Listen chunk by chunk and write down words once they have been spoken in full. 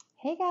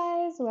Hey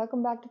guys,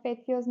 welcome back to Faith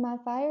Fuels My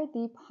Fire,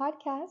 the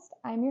podcast.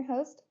 I'm your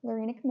host,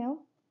 Lorena Camille.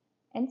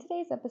 In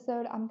today's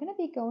episode, I'm going to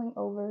be going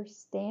over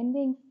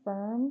standing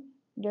firm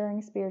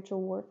during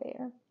spiritual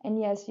warfare.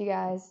 And yes, you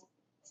guys,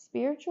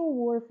 spiritual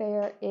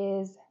warfare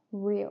is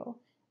real.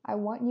 I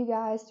want you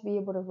guys to be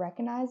able to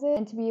recognize it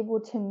and to be able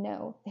to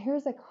know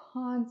there's a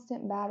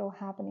constant battle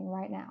happening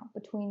right now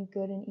between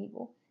good and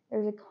evil.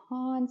 There's a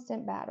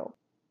constant battle.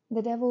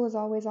 The devil is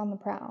always on the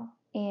prowl,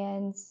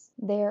 and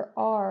there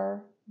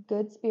are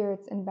good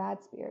spirits and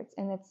bad spirits,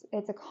 and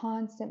it's a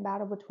constant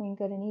battle between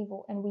good and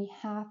evil, and we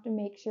have to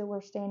make sure we're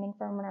standing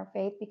firm in our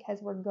faith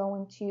because we're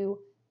going to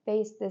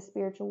face this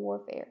spiritual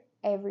warfare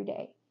every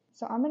day.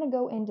 So I'm going to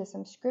go into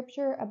some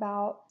scripture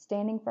about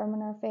standing firm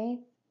in our faith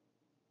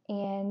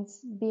and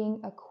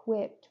being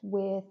equipped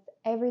with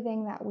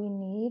everything that we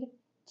need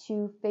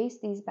to face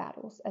these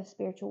battles of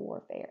spiritual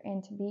warfare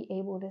and to be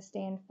able to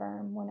stand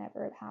firm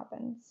whenever it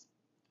happens.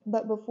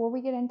 But before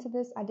we get into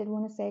this, I did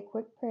want to say a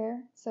quick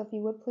prayer. So if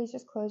you would please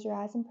just close your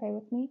eyes and pray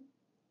with me.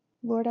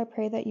 Lord, I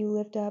pray that you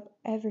lift up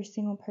every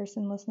single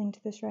person listening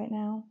to this right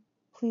now.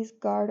 Please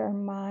guard our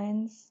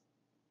minds,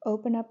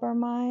 open up our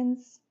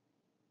minds,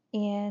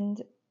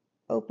 and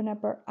open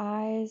up our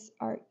eyes,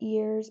 our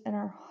ears, and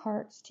our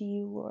hearts to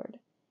you, Lord.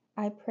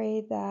 I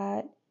pray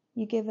that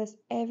you give us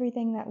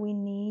everything that we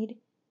need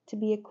to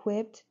be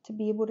equipped, to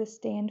be able to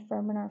stand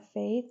firm in our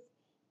faith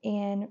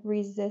and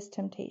resist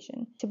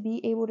temptation, to be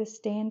able to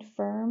stand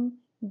firm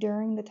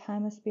during the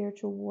time of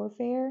spiritual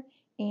warfare.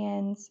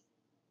 And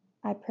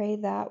I pray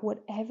that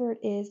whatever it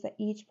is that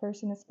each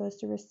person is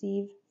supposed to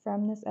receive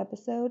from this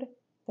episode,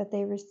 that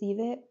they receive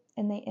it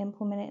and they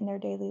implement it in their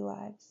daily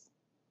lives.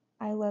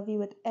 I love you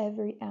with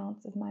every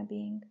ounce of my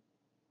being.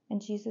 In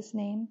Jesus'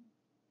 name,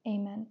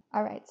 amen.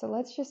 All right, so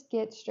let's just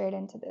get straight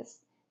into this.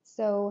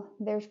 So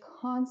there's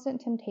constant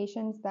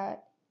temptations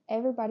that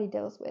everybody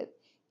deals with.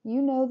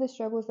 You know the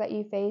struggles that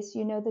you face.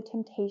 You know the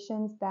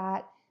temptations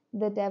that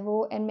the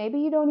devil, and maybe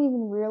you don't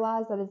even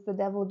realize that it's the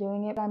devil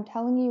doing it, but I'm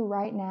telling you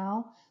right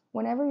now,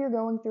 whenever you're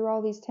going through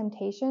all these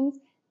temptations,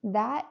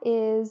 that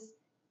is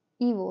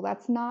evil.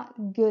 That's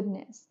not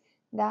goodness.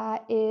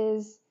 That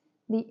is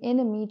the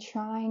enemy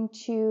trying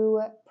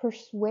to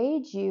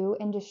persuade you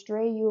and to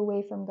stray you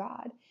away from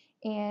God.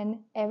 And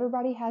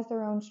everybody has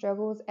their own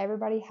struggles.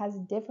 Everybody has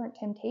different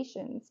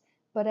temptations,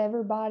 but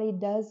everybody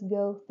does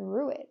go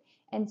through it.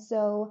 And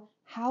so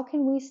how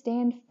can we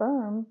stand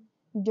firm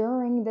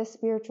during this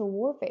spiritual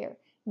warfare,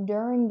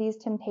 during these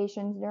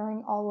temptations,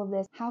 during all of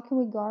this? How can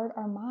we guard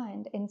our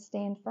mind and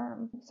stand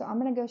firm? So I'm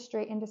going to go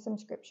straight into some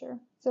scripture.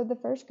 So the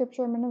first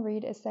scripture I'm going to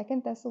read is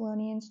 2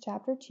 Thessalonians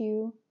chapter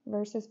 2,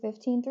 verses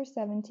 15 through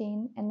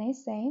 17, and they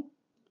say,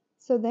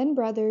 "So then,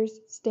 brothers,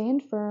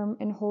 stand firm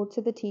and hold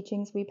to the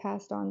teachings we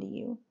passed on to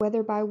you,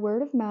 whether by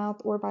word of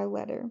mouth or by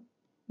letter.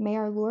 May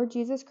our Lord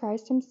Jesus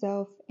Christ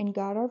himself and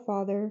God our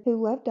Father,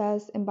 who loved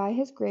us and by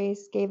his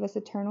grace gave us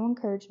eternal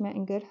encouragement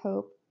and good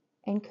hope,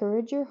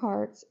 encourage your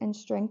hearts and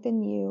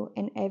strengthen you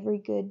in every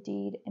good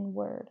deed and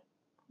word."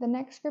 The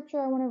next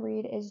scripture I want to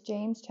read is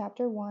James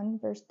chapter 1,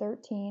 verse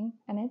 13,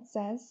 and it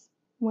says,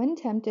 "When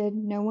tempted,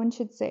 no one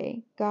should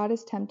say, 'God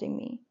is tempting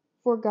me.'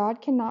 For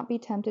God cannot be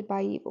tempted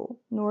by evil,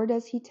 nor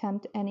does he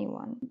tempt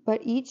anyone.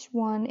 But each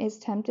one is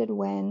tempted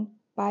when,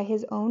 by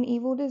his own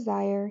evil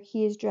desire,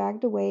 he is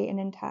dragged away and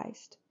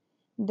enticed.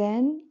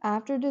 Then,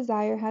 after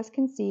desire has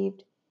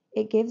conceived,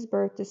 it gives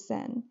birth to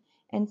sin.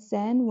 And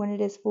sin, when it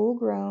is full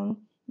grown,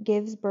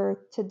 gives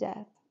birth to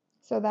death."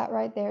 So that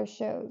right there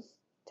shows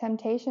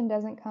temptation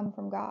doesn't come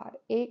from God.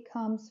 It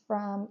comes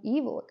from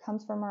evil. It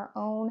comes from our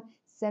own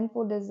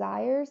sinful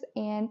desires.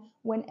 And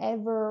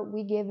whenever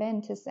we give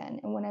in to sin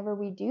and whenever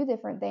we do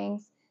different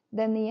things,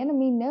 then the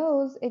enemy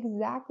knows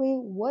exactly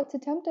what to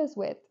tempt us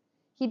with.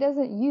 He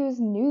doesn't use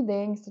new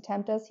things to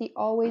tempt us. He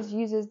always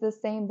uses the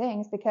same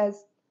things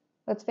because,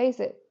 let's face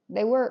it,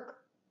 they work.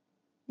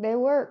 They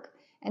work.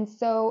 And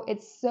so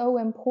it's so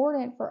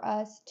important for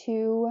us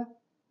to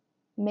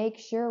make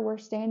sure we're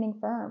standing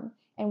firm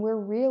and we're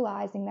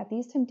realizing that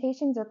these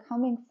temptations are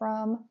coming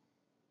from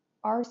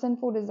our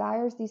sinful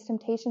desires. These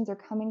temptations are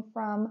coming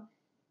from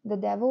the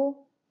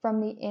devil,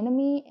 from the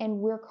enemy, and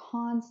we're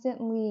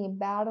constantly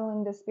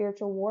battling the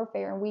spiritual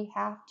warfare, and we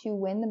have to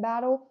win the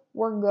battle.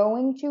 We're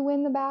going to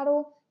win the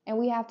battle, and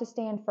we have to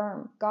stand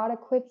firm. God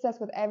equips us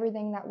with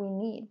everything that we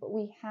need, but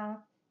we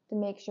have to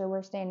make sure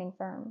we're standing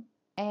firm.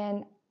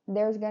 And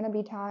there's going to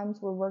be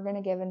times where we're going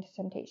to give into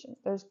temptations.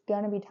 There's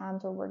going to be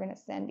times where we're going to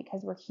sin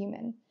because we're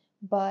human.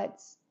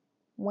 But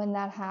when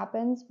that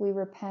happens, we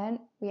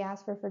repent, we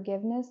ask for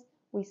forgiveness,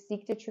 we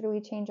seek to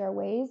truly change our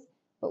ways,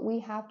 but we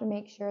have to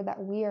make sure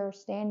that we are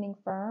standing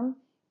firm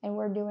and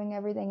we're doing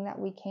everything that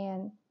we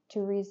can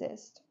to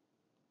resist,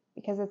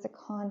 because it's a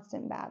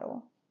constant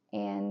battle.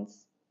 And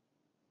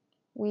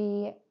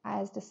we,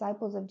 as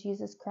disciples of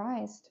Jesus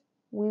Christ,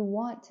 we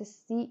want to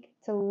seek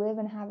to live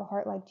and have a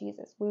heart like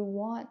Jesus. We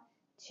want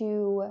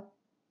to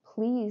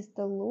please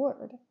the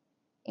Lord,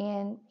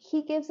 and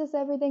he gives us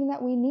everything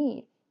that we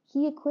need.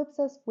 He equips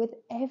us with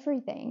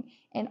everything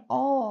and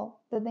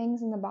all the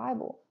things in the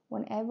Bible.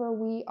 Whenever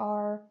we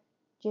are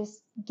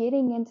just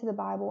getting into the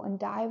Bible and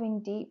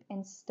diving deep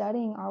and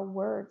studying our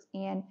words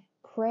and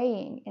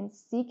praying and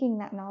seeking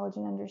that knowledge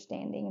and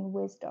understanding and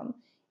wisdom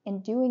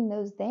and doing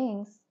those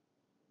things,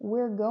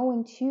 we're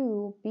going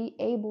to be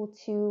able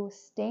to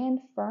stand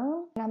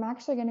firm. And I'm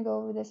actually going to go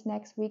over this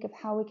next week of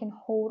how we can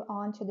hold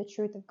on to the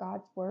truth of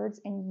God's words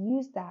and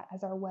use that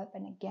as our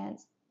weapon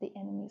against the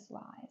enemy's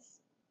lies.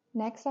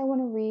 Next, I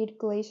want to read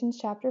Galatians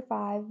chapter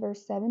 5,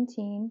 verse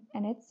 17,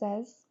 and it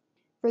says,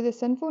 "For the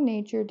sinful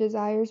nature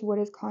desires what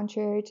is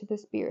contrary to the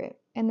Spirit,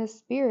 and the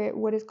Spirit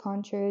what is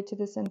contrary to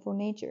the sinful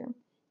nature.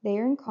 They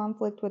are in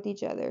conflict with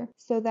each other,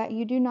 so that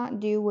you do not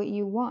do what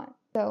you want."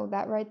 So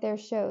that right there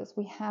shows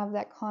we have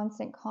that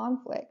constant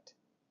conflict.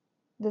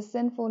 The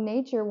sinful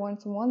nature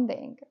wants one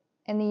thing,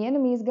 and the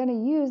enemy is going to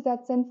use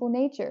that sinful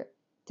nature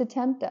to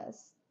tempt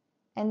us.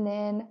 And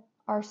then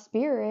our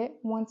spirit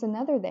wants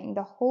another thing.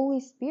 The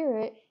Holy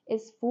Spirit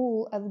is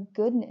full of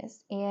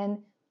goodness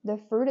and the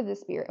fruit of the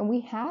Spirit. And we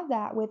have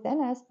that within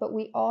us, but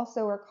we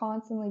also are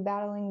constantly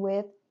battling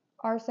with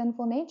our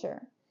sinful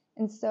nature.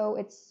 And so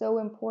it's so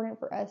important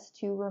for us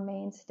to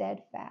remain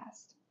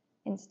steadfast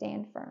and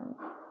stand firm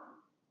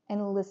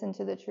and listen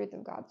to the truth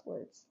of God's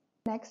words.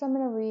 Next, I'm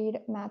going to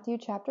read Matthew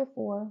chapter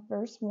 4,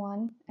 verse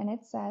 1, and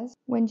it says,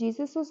 "When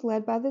Jesus was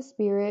led by the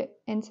Spirit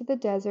into the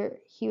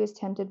desert, he was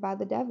tempted by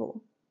the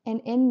devil." And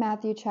in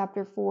Matthew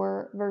chapter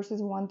 4,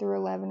 verses 1 through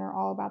 11 are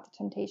all about the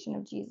temptation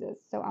of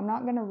Jesus. So I'm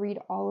not going to read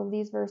all of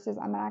these verses.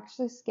 I'm going to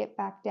actually skip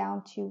back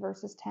down to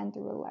verses 10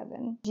 through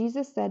 11.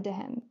 Jesus said to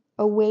him,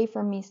 "Away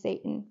from me,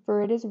 Satan,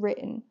 for it is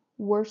written,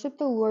 'Worship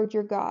the Lord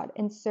your God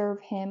and serve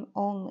him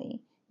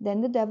only.'"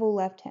 Then the devil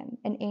left him,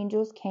 and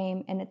angels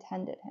came and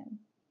attended him.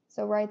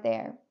 So right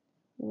there,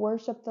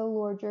 worship the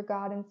Lord your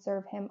God and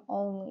serve him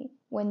only.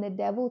 When the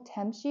devil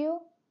tempts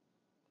you,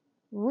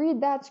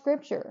 read that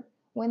scripture.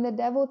 When the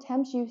devil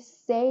tempts you,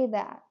 say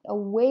that.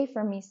 "Away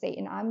from me,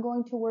 Satan. I'm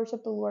going to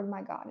worship the Lord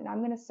my God, and I'm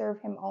going to serve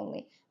him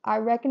only. I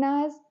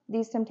recognize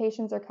these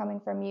temptations are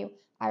coming from you.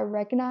 I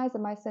recognize that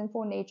my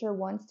sinful nature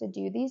wants to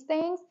do these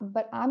things,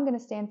 but I'm going to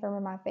stand firm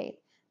in my faith.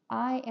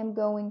 I am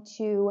going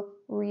to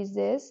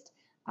resist.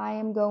 I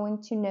am going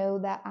to know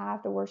that I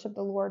have to worship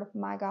the Lord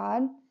my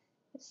God,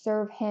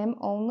 serve him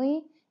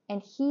only,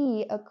 and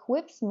he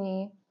equips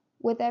me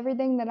with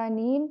everything that I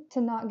need to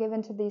not give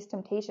into these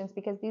temptations,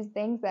 because these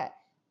things that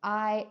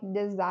I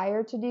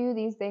desire to do,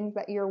 these things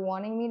that you're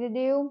wanting me to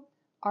do,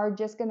 are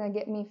just going to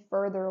get me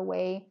further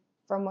away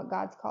from what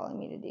God's calling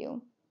me to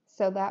do."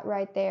 So that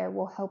right there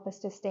will help us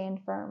to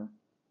stand firm.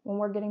 When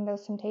we're getting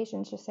those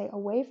temptations, just say,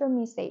 "Away from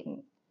me,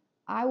 Satan.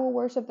 I will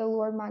worship the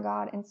Lord my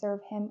God and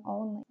serve him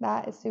only."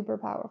 That is super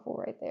powerful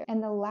right there.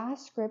 And the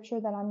last scripture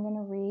that I'm going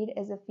to read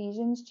is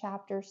Ephesians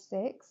chapter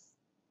 6,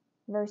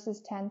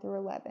 verses 10 through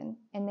 11.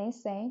 And they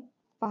say,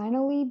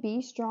 "Finally,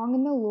 be strong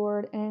in the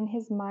Lord and in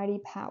his mighty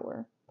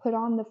power. Put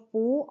on the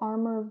full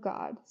armor of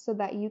God, so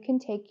that you can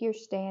take your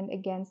stand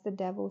against the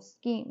devil's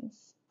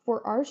schemes.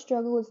 For our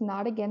struggle is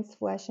not against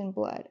flesh and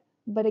blood,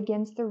 but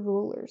against the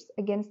rulers,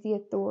 against the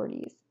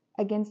authorities,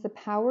 against the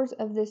powers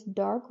of this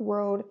dark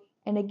world,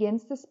 and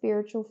against the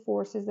spiritual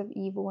forces of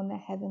evil in the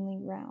heavenly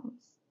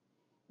realms.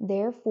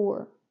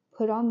 Therefore,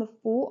 put on the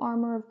full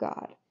armor of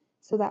God,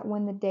 so that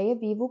when the day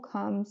of evil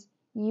comes,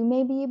 you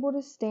may be able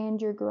to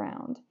stand your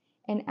ground.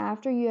 And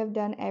after you have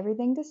done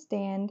everything to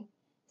stand,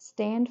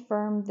 stand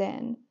firm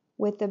then,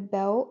 with the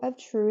belt of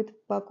truth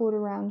buckled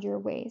around your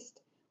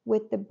waist,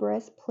 with the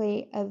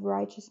breastplate of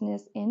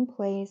righteousness in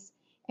place,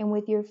 and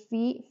with your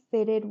feet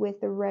fitted with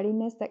the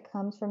readiness that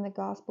comes from the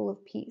gospel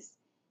of peace.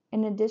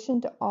 In addition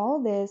to all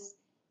this,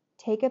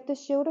 take up the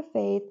shield of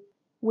faith,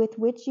 with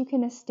which you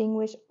can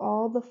extinguish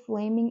all the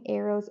flaming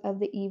arrows of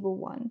the evil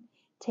one.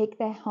 Take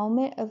the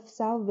helmet of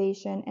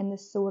salvation and the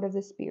sword of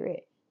the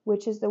Spirit,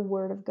 which is the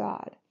word of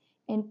God,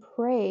 and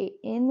pray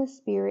in the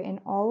Spirit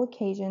in all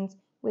occasions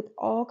with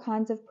all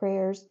kinds of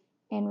prayers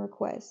and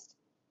requests.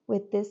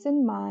 With this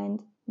in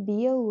mind,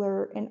 be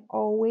alert and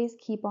always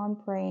keep on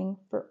praying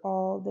for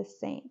all the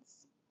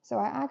saints." So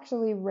I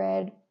actually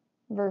read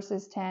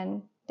verses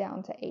 10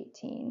 down to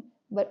 18,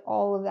 but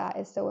all of that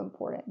is so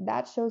important.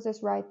 That shows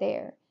us right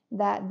there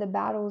that the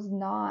battle is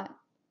not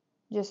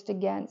just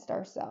against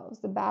ourselves.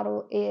 The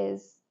battle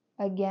is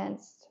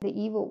against the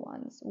evil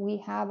ones. We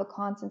have a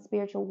constant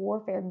spiritual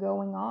warfare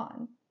going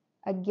on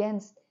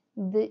against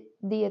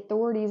the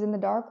authorities in the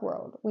dark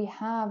world. We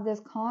have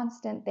this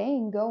constant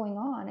thing going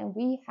on, and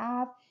we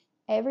have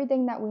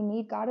everything that we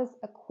need. God has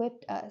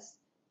equipped us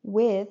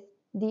with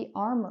the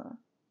armor.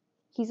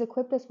 He's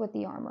equipped us with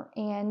the armor,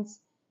 and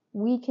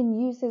we can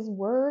use his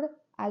word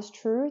as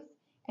truth,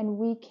 and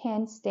we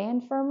can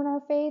stand firm in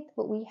our faith,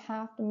 but we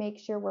have to make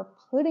sure we're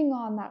putting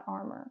on that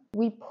armor.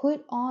 We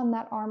put on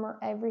that armor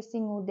every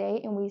single day,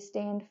 and we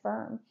stand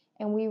firm,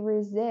 and we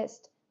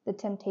resist the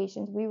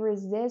temptations. We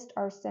resist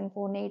our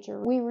sinful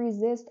nature. We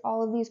resist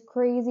all of these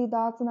crazy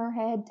thoughts in our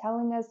head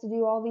telling us to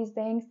do all these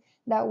things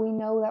that we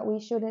know that we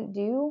shouldn't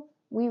do.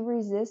 We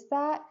resist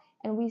that,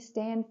 and we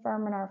stand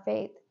firm in our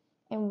faith,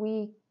 and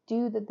we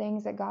do the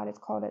things that God has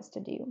called us to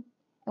do.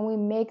 And we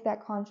make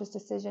that conscious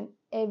decision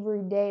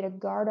every day to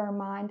guard our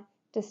mind,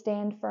 to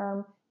stand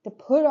firm, to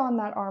put on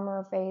that armor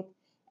of faith,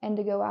 and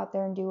to go out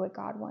there and do what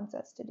God wants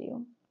us to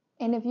do.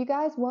 And if you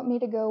guys want me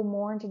to go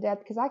more into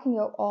depth, because I can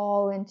go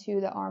all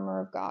into the armor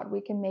of God,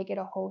 we can make it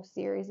a whole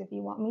series if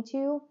you want me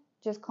to.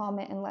 Just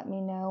comment and let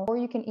me know. Or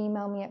you can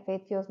email me at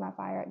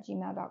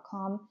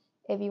faithfuelsmyfire@gmail.com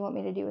if you want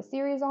me to do a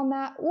series on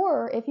that.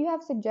 Or if you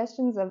have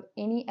suggestions of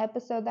any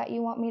episode that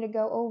you want me to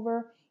go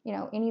over,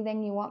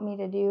 anything you want me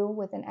to do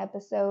with an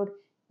episode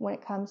when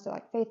it comes to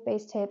like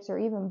faith-based tips or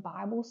even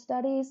Bible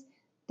studies,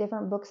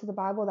 different books of the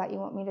Bible that you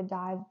want me to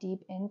dive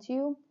deep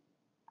into,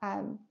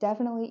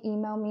 definitely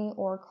email me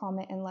or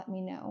comment and let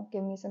me know.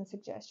 Give me some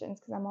suggestions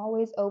because I'm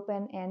always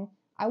open and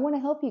I want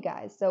to help you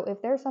guys. So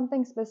if there's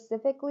something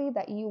specifically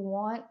that you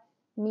want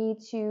me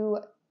to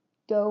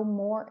go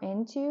more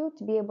into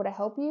to be able to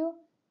help you,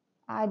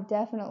 I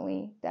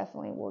definitely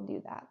will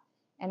do that.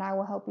 And I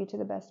will help you to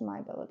the best of my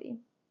ability.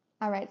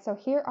 All right, so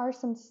here are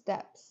some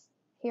steps.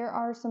 Here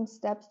are some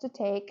steps to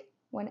take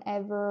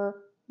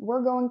whenever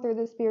we're going through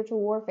this spiritual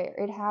warfare.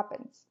 It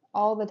happens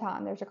all the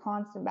time. There's a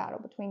constant battle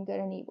between good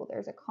and evil.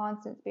 There's a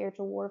constant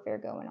spiritual warfare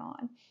going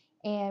on.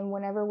 And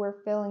whenever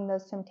we're feeling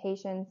those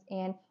temptations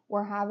and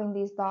we're having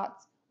these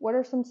thoughts, what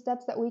are some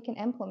steps that we can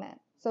implement?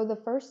 So the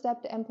first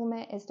step to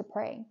implement is to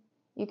pray.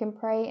 You can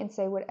pray and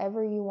say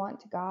whatever you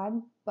want to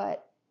God,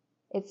 but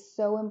it's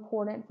so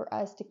important for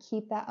us to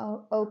keep that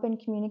open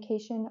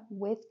communication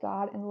with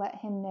God and let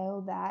Him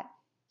know that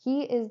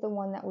He is the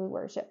one that we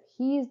worship.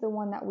 He is the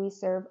one that we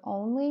serve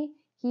only.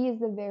 He is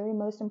the very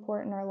most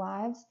important in our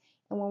lives.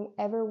 And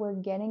whenever we're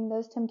getting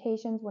those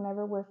temptations,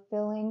 whenever we're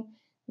feeling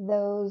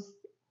those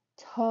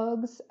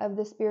tugs of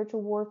the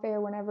spiritual warfare,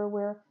 whenever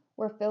we're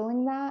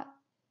feeling that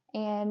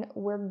and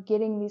we're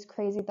getting these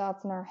crazy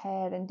thoughts in our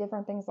head and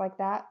different things like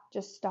that,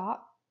 just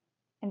stop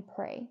and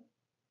pray.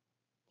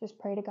 Just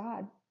pray to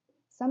God.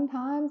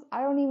 Sometimes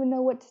I don't even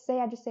know what to say.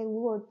 I just say,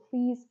 Lord,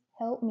 please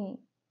help me.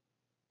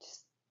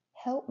 Just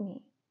help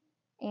me.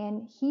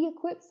 And He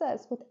equips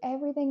us with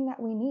everything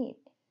that we need.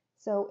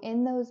 So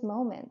in those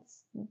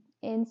moments,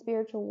 in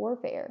spiritual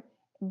warfare,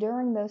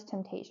 during those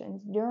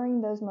temptations,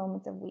 during those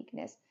moments of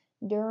weakness,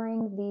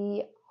 during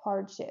the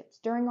hardships,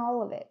 during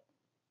all of it,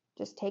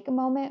 just take a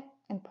moment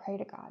and pray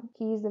to God.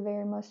 He is the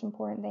very most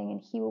important thing,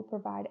 and He will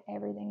provide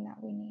everything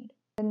that we need.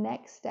 The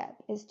next step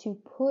is to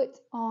put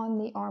on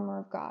the armor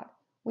of God.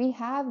 We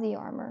have the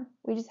armor.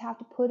 We just have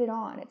to put it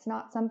on. It's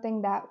not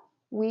something that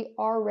we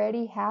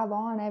already have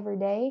on every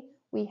day.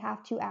 We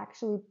have to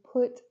actually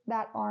put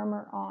that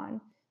armor on.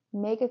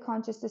 Make a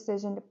conscious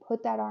decision to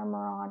put that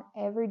armor on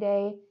every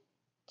day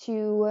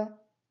to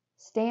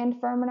stand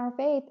firm in our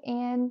faith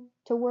and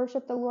to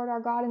worship the Lord our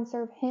God and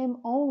serve Him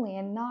only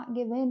and not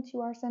give in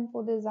to our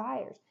sinful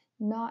desires,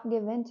 not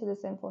give in to the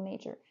sinful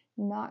nature,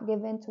 not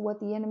give in to what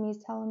the enemy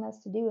is telling us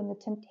to do and the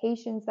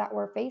temptations that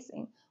we're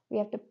facing. We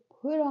have to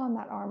put on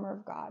that armor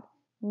of God.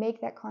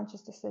 Make that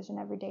conscious decision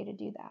every day to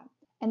do that.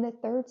 And the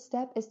third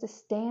step is to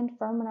stand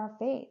firm in our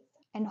faith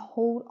and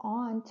hold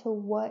on to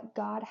what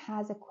God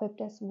has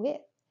equipped us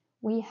with.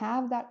 We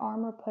have that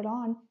armor put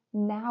on.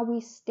 Now we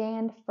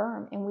stand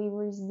firm and we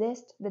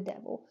resist the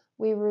devil.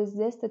 We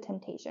resist the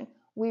temptation.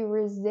 We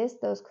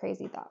resist those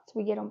crazy thoughts.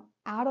 We get them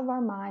out of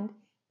our mind,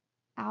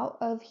 out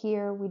of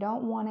here. We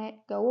don't want it.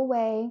 Go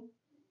away.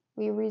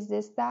 We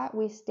resist that.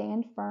 We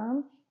stand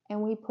firm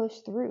and we push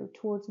through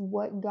towards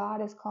what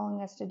God is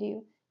calling us to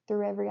do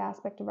through every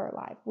aspect of our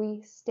life.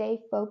 We stay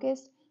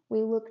focused.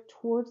 We look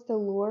towards the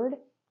Lord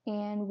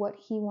and what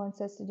He wants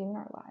us to do in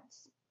our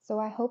lives. So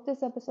I hope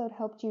this episode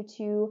helped you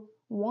to,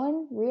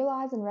 one,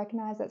 realize and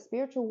recognize that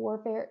spiritual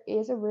warfare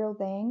is a real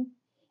thing.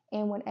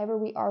 And whenever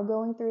we are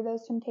going through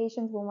those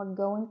temptations, when we're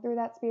going through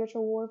that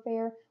spiritual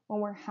warfare, when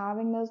we're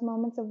having those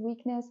moments of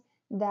weakness,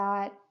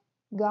 that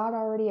God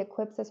already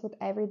equips us with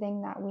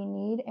everything that we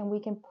need, and we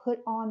can put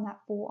on that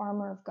full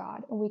armor of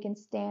God and we can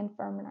stand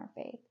firm in our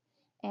faith.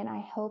 And I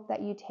hope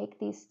that you take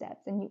these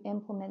steps and you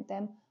implement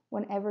them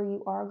whenever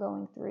you are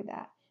going through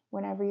that,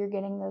 whenever you're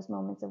getting those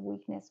moments of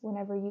weakness,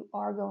 whenever you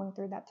are going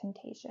through that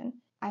temptation.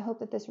 I hope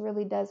that this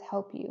really does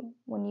help you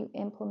when you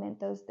implement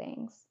those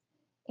things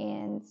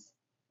and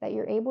that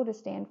you're able to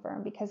stand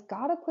firm because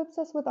God equips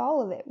us with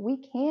all of it. We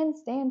can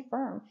stand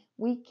firm.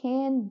 We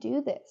can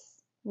do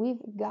this.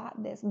 We've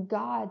got this.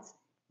 God's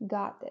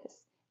got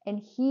this. And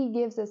He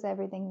gives us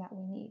everything that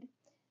we need.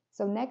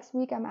 So next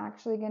week, I'm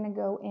actually going to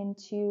go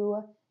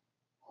into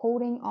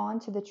holding on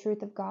to the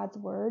truth of God's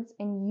words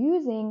and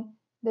using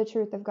the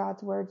truth of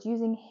God's words,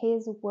 using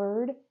His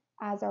word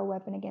as our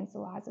weapon against the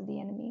lies of the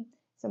enemy.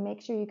 So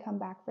make sure you come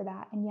back for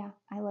that. And yeah,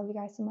 I love you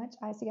guys so much.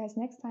 I'll see you guys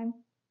next time.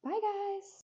 Bye, guys.